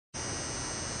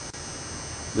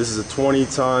This is a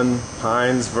 20-ton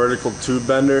Pines vertical tube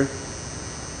bender.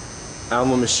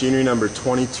 Alma machinery number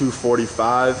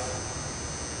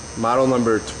 2245. Model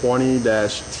number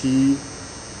 20-T.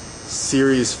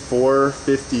 Series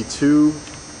 452.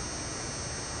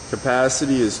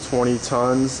 Capacity is 20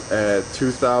 tons at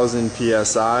 2,000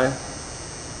 psi.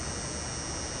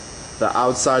 The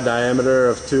outside diameter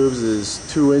of tubes is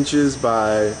 2 inches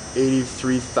by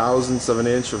 83 thousandths of an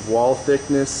inch of wall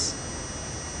thickness.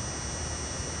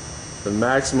 The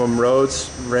maximum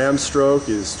ram stroke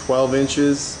is 12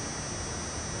 inches.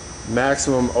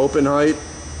 Maximum open height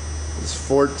is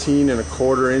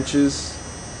 14¼ inches.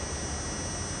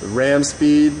 The ram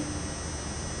speed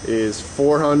is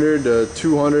 400 to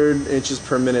 200 inches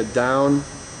per minute down,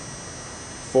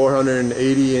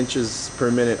 480 inches per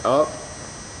minute up.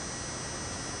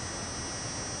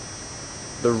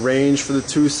 The range for the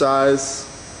two sides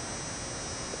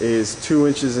is 2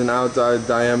 inches in outside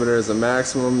diameter as a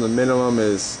maximum. The minimum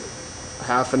is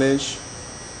 ½ inch.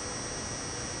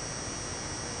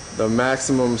 The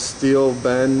maximum steel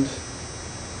bend.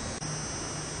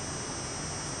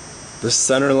 The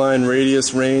centerline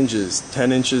radius range is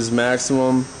 10 inches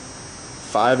maximum,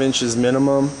 5 inches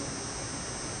minimum.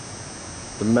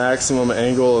 The maximum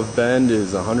angle of bend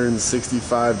is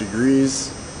 165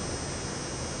 degrees.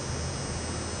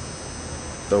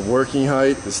 The working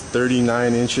height is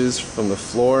 39 inches from the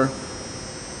floor.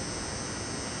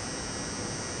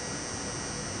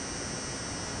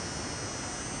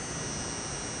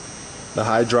 The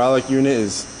hydraulic unit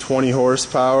is 20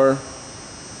 horsepower,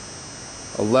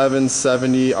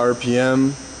 1170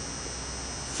 RPM,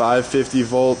 550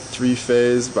 volt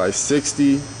 3-phase by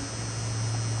 60.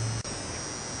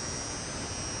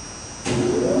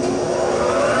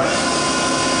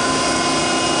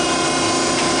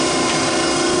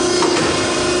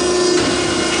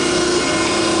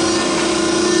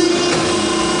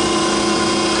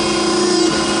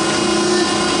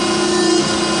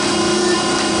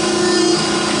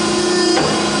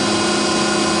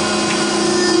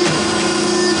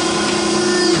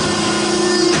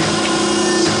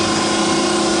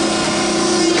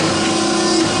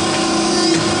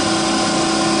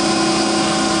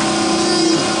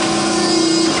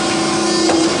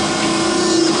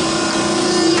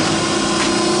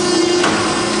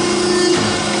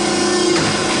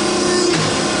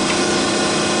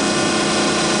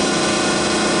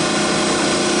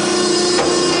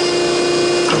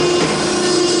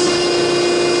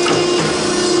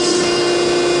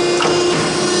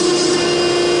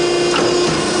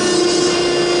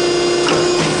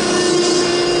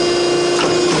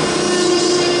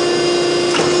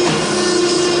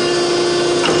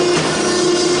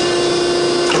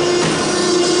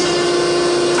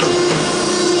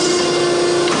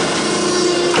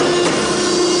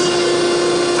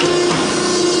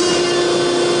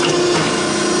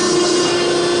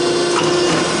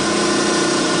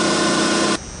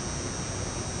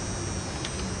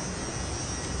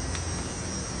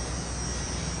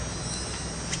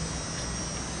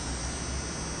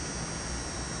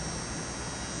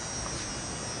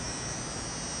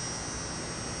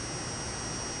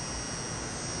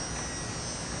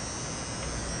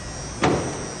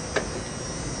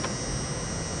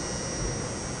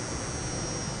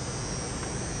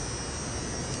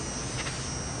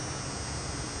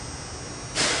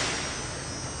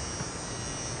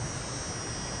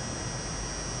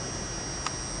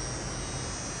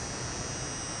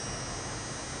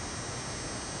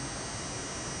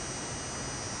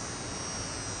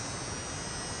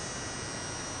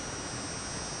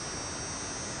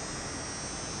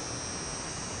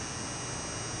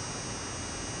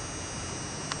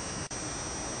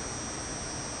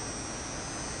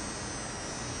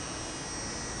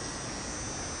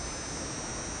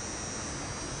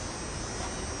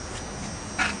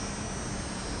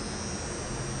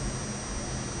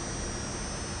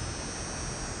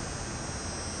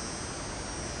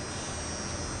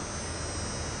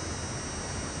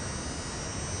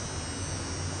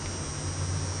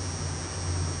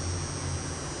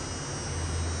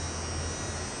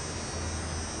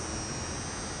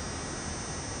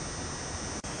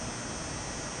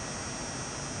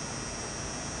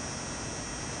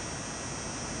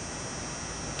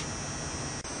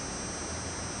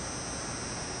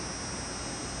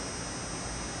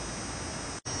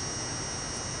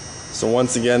 So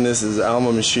once again, this is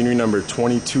Alma machinery number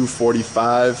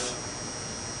 2245,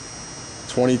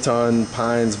 20-ton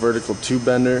Pines vertical tube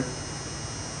bender.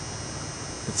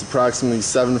 It's approximately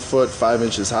 7 foot 5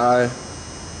 inches high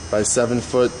by 7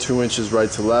 foot 2 inches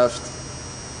right to left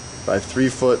by 3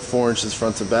 foot 4 inches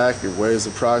front to back. It weighs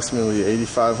approximately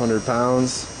 8,500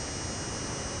 pounds.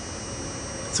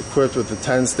 It's equipped with a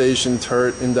 10-station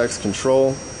turret index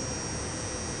control.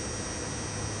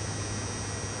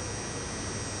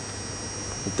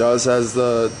 It does have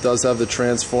the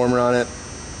transformer on it.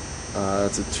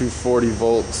 It's a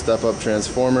 240-volt step-up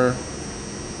transformer.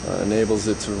 Enables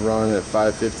it to run at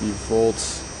 550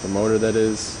 volts, the motor that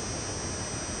is.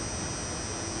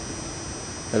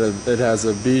 It has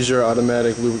a Beezer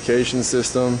automatic lubrication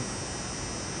system.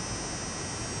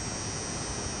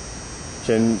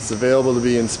 It's available to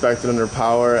be inspected under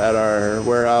power at our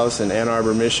warehouse in Ann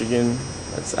Arbor, Michigan.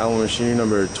 That's Allen machinery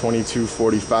number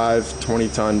 2245,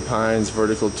 20-ton Pines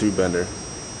vertical tube bender.